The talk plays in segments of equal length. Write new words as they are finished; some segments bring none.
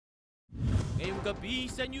Ngayong gabi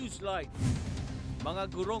sa Newslight,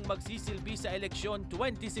 mga gurong magsisilbi sa eleksyon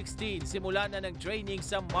 2016 simula na ng training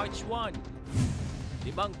sa March 1.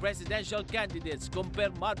 5 presidential candidates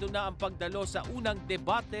kumpirmado na ang pagdalo sa unang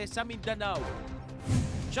debate sa Mindanao.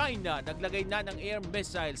 China naglagay na ng air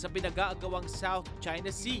missile sa pinag-aagawang South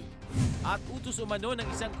China Sea. At utos umano ng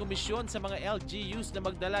isang komisyon sa mga LGUs na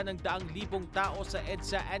magdala ng 100,000 tao sa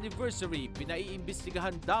EDSA anniversary.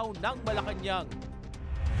 Pinaiimbestigahan daw ng Malacanang.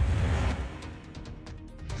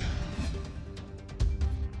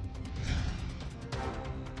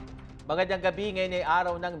 Magandang gabi, ngayon ay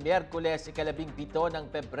araw ng Miyerkules, ika-17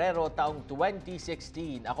 ng Pebrero taong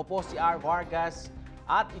 2016. Ako po si R. Vargas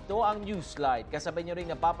at ito ang Newslight. Kasabay niyo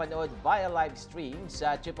rin napapanood via live stream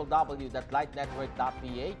sa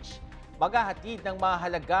www.lightnetwork.ph. Maghahatid ng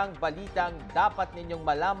mahalagang balitang dapat ninyong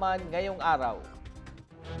malaman ngayong araw.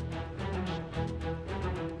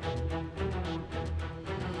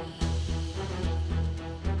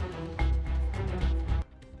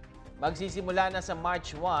 Magsisimula na sa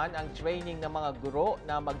March 1 ang training ng mga guro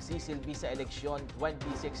na magsisilbi sa eleksyon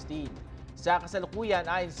 2016. Sa kasalukuyan,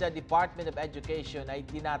 ayon sa Department of Education, ay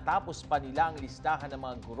tinatapos pa nila ang listahan ng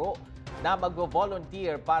mga guro na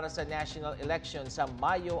magvo-volunteer para sa national election sa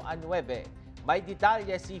Mayo 9. May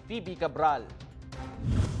detalye si Phoebe Cabral.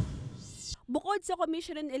 Bukod sa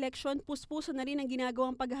Commission on Election, puspuso na rin ang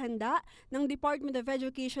ginagawang paghahanda ng Department of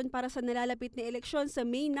Education para sa nalalapit na eleksyon sa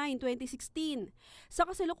May 9, 2016. Sa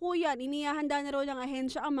kasalukuyan, inihahanda na raw ng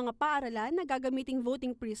ahensya ang mga paaralan na gagamiting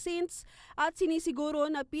voting precincts at sinisiguro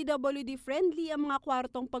na PWD-friendly ang mga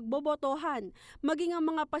kwartong pagbobotohan, maging ang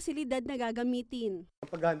mga pasilidad na gagamitin.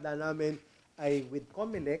 Ang paghahanda namin ay with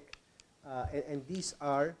COMELEC and these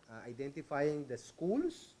are identifying the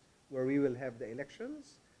schools where we will have the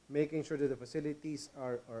elections, making sure that the facilities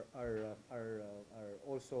are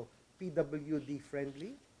also PWD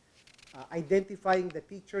friendly, identifying the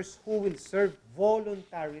teachers who will serve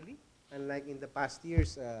voluntarily, unlike in the past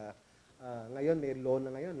years, ngayon may law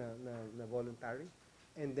na ngayon na voluntary,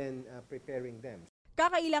 and then preparing them.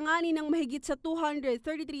 Kakailanganin ng mahigit sa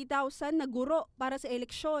 233,000 na guro para sa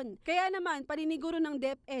eleksyon. Kaya naman, paniniguro ng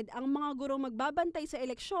DepEd, ang mga guro magbabantay sa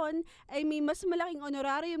eleksyon ay may mas malaking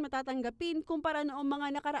honorarium matatanggapin kumpara noong mga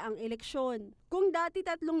nakaraang eleksyon. Kung dati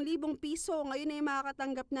 3,000 piso, ngayon ay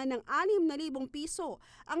makakatanggap na ng 6,000 piso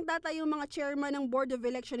ang tatayong mga chairman ng Board of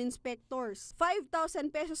Election Inspectors.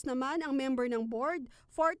 5,000 pesos naman ang member ng board,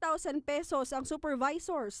 4,000 pesos ang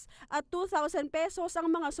supervisors, at 2,000 pesos ang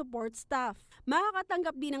mga support staff.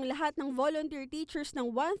 Makakatanggap din ang lahat ng volunteer teachers ng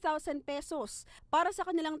 1,000 pesos para sa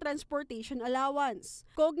kanilang transportation allowance.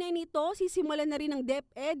 Kaugnay nito, sisimulan na rin ng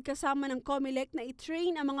DepEd kasama ng COMELEC na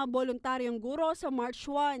i-train ang mga voluntaryong guro sa March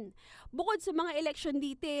 1. Bukod sa mga election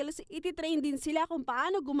details, ititrain din sila kung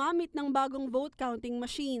paano gumamit ng bagong vote counting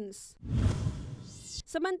machines.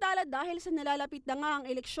 Samantala, dahil sa nalalapit na nga ang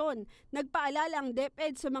eleksyon, nagpaalala ang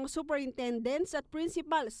DepEd sa mga superintendents at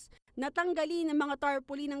principals na tanggalin ang mga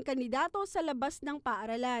tarpaulin ng kandidato sa labas ng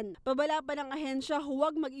paaralan. Pabala pa ng ahensya,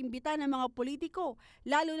 huwag mag-imbita ng mga politiko,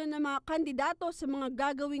 lalo na ng mga kandidato sa mga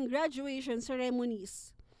gagawing graduation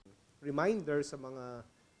ceremonies. Reminder sa mga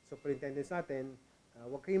superintendents natin,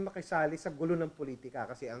 huwag kayong makisali sa gulo ng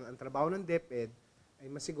politika kasi ang trabaho ng DepEd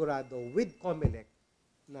ay masigurado with COMELEC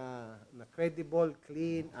na credible,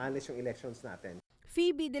 clean, honest yung elections natin.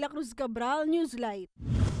 Phoebe de la Cruz Cabral, Newslight.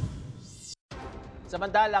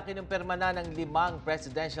 Samantala, kinumpirma na ng 5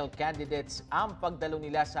 presidential candidates ang pagdalo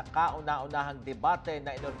nila sa kauna-unahang debate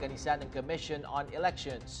na inorganisa ng Commission on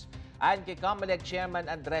Elections. Ayon kay COMELEC Chairman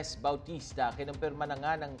Andres Bautista, kinumpirma na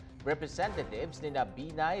nga ng representatives nina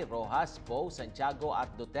Binay, Rojas, Poe, Santiago at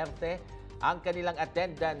Duterte ang kanilang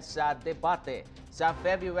attendance sa debate. Sa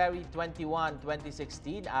February 21,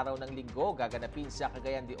 2016, araw ng linggo, gaganapin sa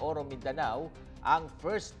Cagayan de Oro, Mindanao, ang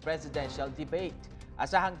first presidential debate.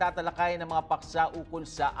 Asahang tatalakayan ng mga paksa ukol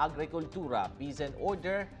sa agrikultura, peace and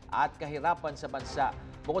order at kahirapan sa bansa.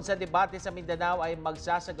 Bukod sa debate sa Mindanao ay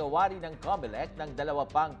magsasagawa rin ng COMELEC ng 2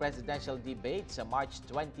 pang presidential debate sa March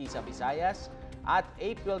 20 sa Visayas at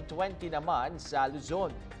April 20 naman sa Luzon.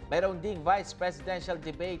 Mayroon ding vice presidential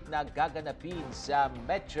debate na gaganapin sa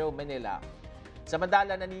Metro Manila.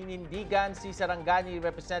 Samantala, naninindigan si Sarangani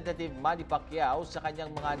Representative Manny Pacquiao sa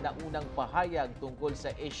kanyang mga naunang pahayag tungkol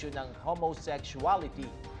sa issue ng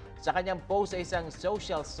homosexuality. Sa kanyang post sa isang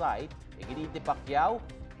social site, iginit ni Pacquiao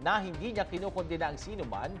na hindi niya kinukondena ang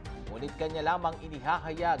sinuman, ngunit kanya lamang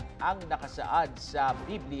inihahayag ang nakasaad sa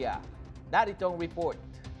Biblia. Narito ang report.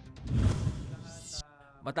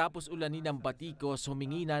 Matapos ulanin ng batikos,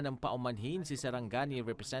 humingi na ng paumanhin si Sarangani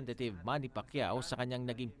Representative Manny Pacquiao sa kanyang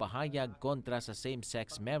naging pahayag kontra sa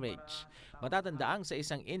same-sex marriage. Matatandaang sa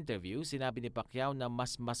isang interview, sinabi ni Pacquiao na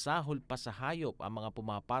mas masahol pa sa hayop ang mga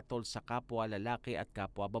pumapatol sa kapwa lalaki at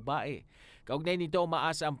kapwa babae. Kaugnay nito,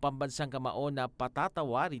 umaasa ang pambansang kamao na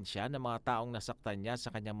patatawarin siya ng mga taong nasaktan niya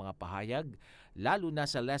sa kanyang mga pahayag, lalo na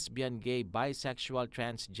sa lesbian, gay, bisexual,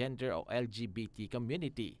 transgender o LGBT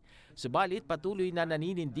community. Subalit, patuloy na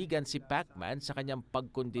naninindigan si Pacman sa kanyang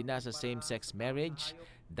pagkondena sa same-sex marriage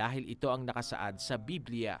dahil ito ang nakasaad sa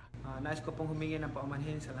Biblia. Nais ko pong humingi ng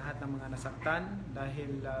paumanhin sa lahat ng mga nasaktan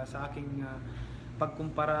dahil sa aking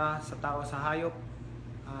pagkumpara sa tao sa hayop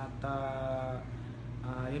at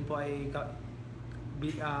yun po ay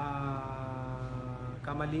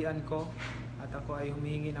kamalian ko at ako ay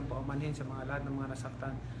humihingi ng paumanhin sa mga lahat ng mga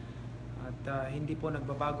nasaktan. At hindi po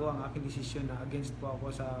nagbabago ang aking desisyon na against po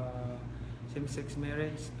ako sa same-sex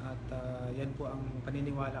marriage at yan po ang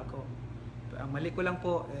paniniwala ko. Ang mali ko lang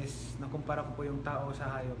po is nakumpara ko po yung tao sa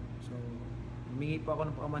hayop. So, humingi po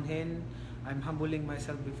ako ng paumanhin. I'm humbling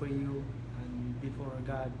myself before you and before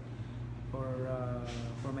God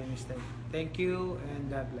for my mistake. Thank you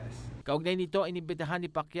and God bless. Kaugnay nito, inibitahan ni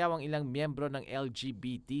Pacquiao ang ilang miyembro ng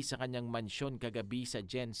LGBT sa kanyang mansyon kagabi sa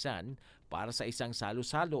Jensan para sa isang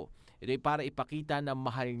salo-salo. Ito ay para ipakita na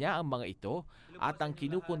mahal niya ang mga ito at ang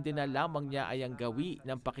kinukundina lamang niya ay ang gawi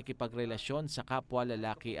ng pakikipagrelasyon sa kapwa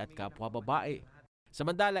lalaki at kapwa babae.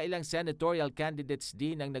 Samantala, ilang senatorial candidates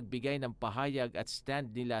din ang nagbigay ng pahayag at stand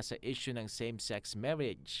nila sa issue ng same-sex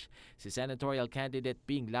marriage. Si senatorial candidate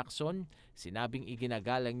Ping Lacson, sinabing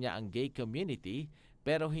iginagalang niya ang gay community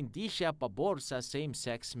pero hindi siya pabor sa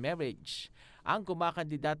same-sex marriage. Ang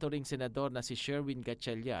kumakandidato ring senador na si Sherwin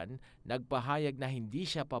Gatchalian nagpahayag na hindi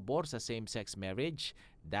siya pabor sa same-sex marriage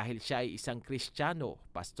dahil siya ay isang Kristiyano,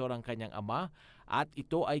 pastor ang kanyang ama at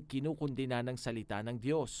ito ay kinukundina ng salita ng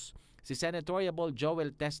Diyos. Si Senatoriable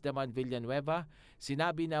Joel Testeman Villanueva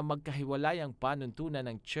sinabi na magkahiwalay ang panuntunan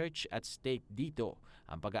ng church at state dito.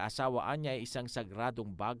 Ang pag-aasawaan niya ay isang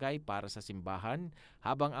sagradong bagay para sa simbahan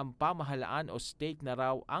habang ang pamahalaan o state na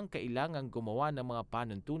raw ang kailangang gumawa ng mga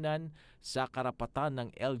panuntunan sa karapatan ng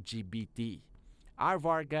LGBT. R.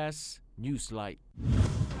 Vargas, Newslight.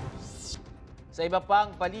 Sa iba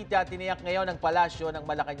pang balita, tiniyak ngayon ng Palasyo ng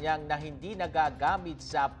Malacanang na hindi nagagamit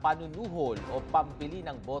sa panunuhol o pambili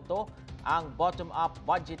ng boto ang bottom-up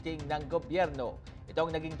budgeting ng gobyerno. Ito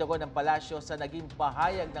ang naging tugon ng Palasyo sa naging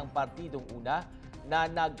pahayag ng Partidong Una na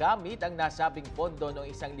nagamit ang nasabing pondo noong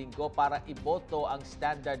isang linggo para iboto ang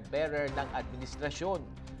standard bearer ng administrasyon.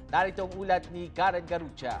 Narito ang ulat ni Karen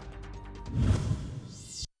Garucha.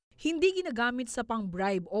 Hindi ginagamit sa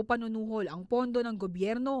pang-bribe o panunuhol ang pondo ng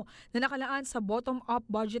gobyerno na nakalaan sa bottom-up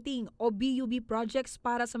budgeting o BUB projects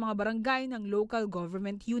para sa mga barangay ng local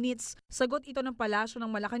government units. Sagot ito ng Palasyo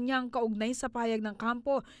ng Malacanang kaugnay sa pahayag ng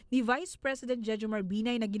kampo ni Vice President Jejomar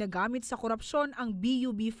Binay na ginagamit sa korupsyon ang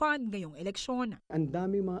BUB fund ngayong eleksyon. Ang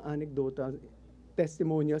daming mga anekdota,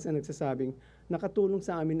 testimonials na nagsasabing nakatulong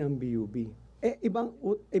sa amin ang BUB.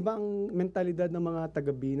 Ibang mentalidad ng mga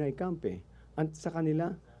taga-Binay camp eh. Sa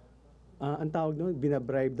kanila, ang tawag doon,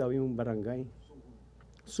 binabribe daw yung barangay.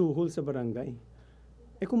 Suhol sa barangay.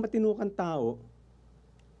 Kung matino kang tao,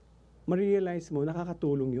 ma-realize mo,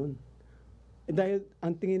 nakakatulong yun. Dahil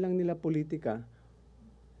ang tingin lang nila politika,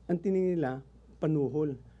 ang tingin nila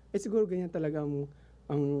panuhol. Siguro ganyan talaga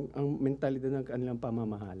ang mentalidad ng kanilang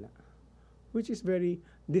pamamahala. Which is very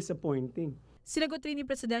disappointing. Sinagot rin ni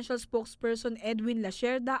Presidential Spokesperson Edwin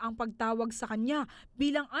Lacerda ang pagtawag sa kanya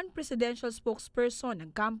bilang unpresidential spokesperson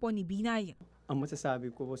ng kampo ni Binay. Ang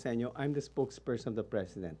masasabi ko po sa inyo, I'm the spokesperson of the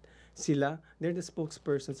President. Sila, they're the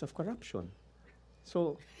spokespersons of corruption.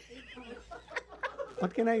 So,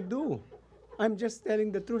 what can I do? I'm just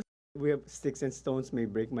telling the truth. We have sticks and stones may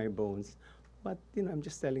break my bones. But, I'm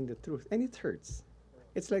just telling the truth. And it hurts.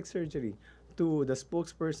 It's like surgery. To the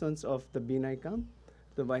spokespersons of the Binay camp,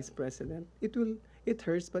 the Vice President, it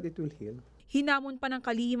hurts but it will heal. Hinamon pa ng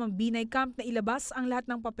kalihim ang Binay camp na ilabas ang lahat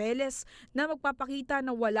ng papeles na magpapakita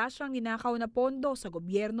na wala siyang ninakaw na pondo sa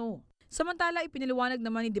gobyerno. Samantala, ipinaliwanag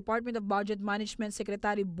naman ni Department of Budget Management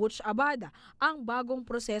Secretary Butch Abad ang bagong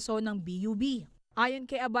proseso ng BUB. Ayon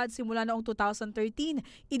kay Abad, simula noong 2013,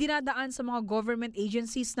 idinadaan sa mga government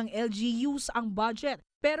agencies ng LGUs ang budget.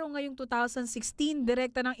 Pero ngayong 2016,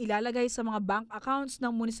 direkta nang ilalagay sa mga bank accounts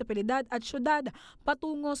ng munisipalidad at syudad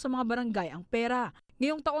patungo sa mga barangay ang pera.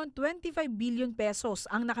 Ngayong taon, 25 billion pesos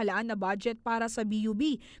ang nakalaan na budget para sa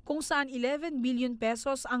BUB, kung saan 11 billion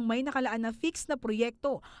pesos ang may nakalaan na fixed na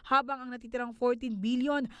proyekto, habang ang natitirang 14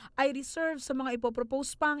 billion ay reserve sa mga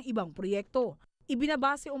ipopropose pang ibang proyekto.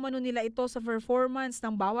 Ibinabase umano nila ito sa performance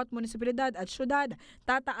ng bawat munisipalidad at syudad.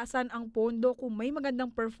 Tataasan ang pondo kung may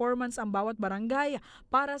magandang performance ang bawat barangay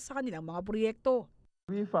para sa kanilang mga proyekto.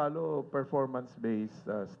 We follow performance-based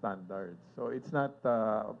standards. So it's not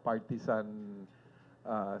partisan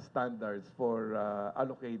standards for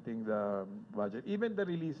allocating the budget. Even the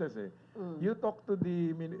releases, you talk to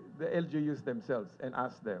the LGUs themselves and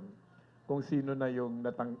ask them kung sino na yung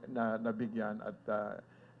nabigyan at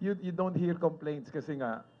you don't hear complaints kasi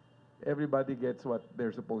nga everybody gets what they're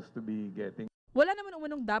supposed to be getting. Wala naman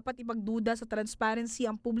umanong dapat ipagduda sa transparency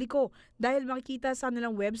ang publiko dahil makikita sa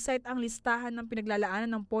kanilang website ang listahan ng pinaglalaanan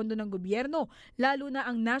ng pondo ng gobyerno, lalo na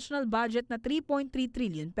ang national budget na 3.3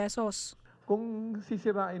 trillion pesos. Kung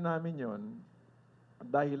sisirain namin yon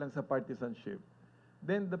dahil lang sa partisanship,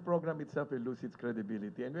 then the program itself will lose its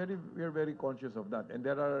credibility. And we're very conscious of that. And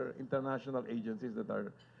there are international agencies that are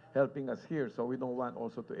helping us here, so we don't want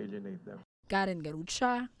also to alienate them. Karen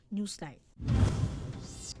Garucha, Newsline.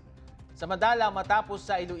 Samantala, matapos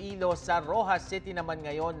sa Iloilo, sa Rojas City naman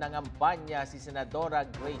ngayon nangampanya si Senadora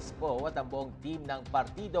Grace Poe at ang buong team ng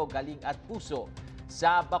Partido Galing at Puso.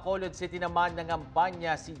 Sa Bacolod City naman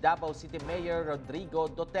nangampanya si Davao City Mayor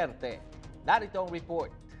Rodrigo Duterte. Narito ang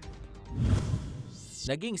report.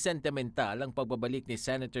 Naging sentimental ang pagbabalik ni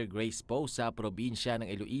Senator Grace Poe sa probinsya ng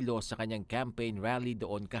Iloilo sa kanyang campaign rally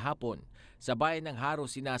doon kahapon. Sa bayan ng Haro,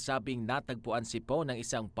 sinasabing natagpuan si Poe ng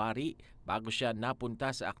isang pari bago siya napunta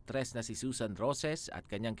sa aktres na si Susan Roses at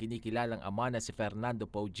kanyang kinikilalang ama na si Fernando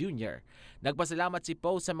Poe Jr. Nagpasalamat si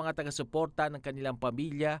Poe sa mga taga-suporta ng kanilang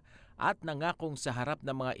pamilya at nangakong sa harap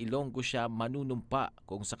ng mga Ilonggo siya manunumpa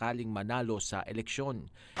kung sakaling manalo sa eleksyon.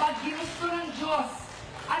 Pag ginusto ng Diyos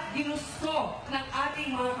at ginusto ng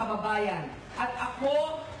ating mga kababayan at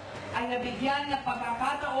ako ay nabigyan ng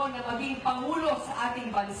pagkakataon na maging Pangulo sa ating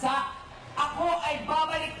bansa, ako ay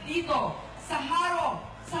babalik dito sa Haro,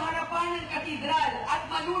 sa harapan ng katedral at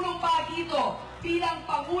manunumpa dito bilang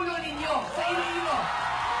Pangulo ninyo sa Iloilo.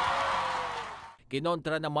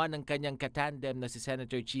 Kinontra naman ng kanyang katandem na si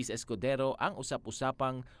Senator Cheese Escudero ang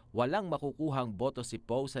usap-usapang walang makukuhang boto si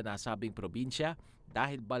Poe sa nasabing probinsya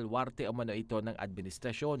dahil balwarte umano ito ng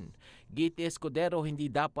administrasyon. Giti Escudero, hindi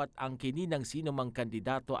dapat ang kininang sino mang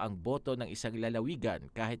kandidato ang boto ng isang lalawigan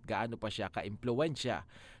kahit gaano pa siya ka-impluwensya.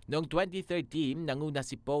 Noong 2013, nanguna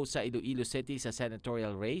si Poe sa Iloilo City sa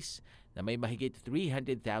senatorial race na may mahigit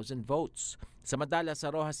 300,000 votes. Samantala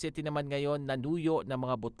sa Rojas City naman ngayon, nanuyo ng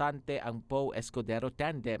mga botante ang Poe Escudero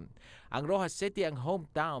tandem. Ang Rojas City ang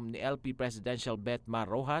hometown ni LP Presidential Bet Mar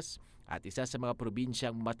Rojas at isa sa mga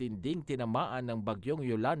probinsyang matinding tinamaan ng bagyong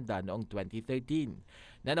Yolanda noong 2013.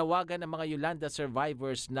 Nanawagan ang mga Yolanda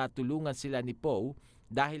survivors na tulungan sila ni Poe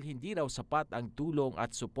dahil hindi raw sapat ang tulong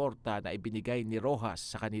at suporta na ibinigay ni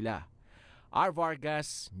Rojas sa kanila. R.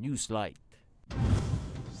 Vargas, Newslight.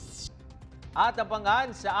 At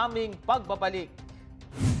abangan sa aming pagbabalik.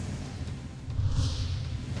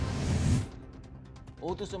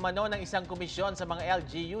 Utos umano ng isang komisyon sa mga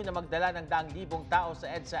LGU na magdala ng 100,000 tao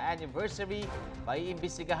sa EDSA anniversary,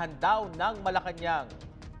 maiimbestigahan daw ng Malacanang.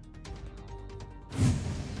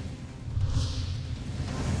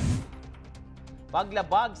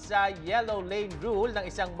 Paglabag sa yellow lane rule ng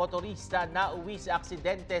isang motorista na uwi sa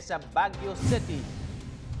aksidente sa Baguio City.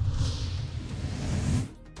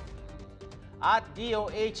 At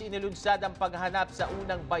DOH inilunsad ang paghahanap sa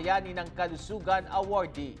unang bayani ng kalusugan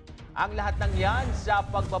awardee. Ang lahat ng yan sa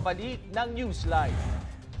pagbabalik ng Newsline.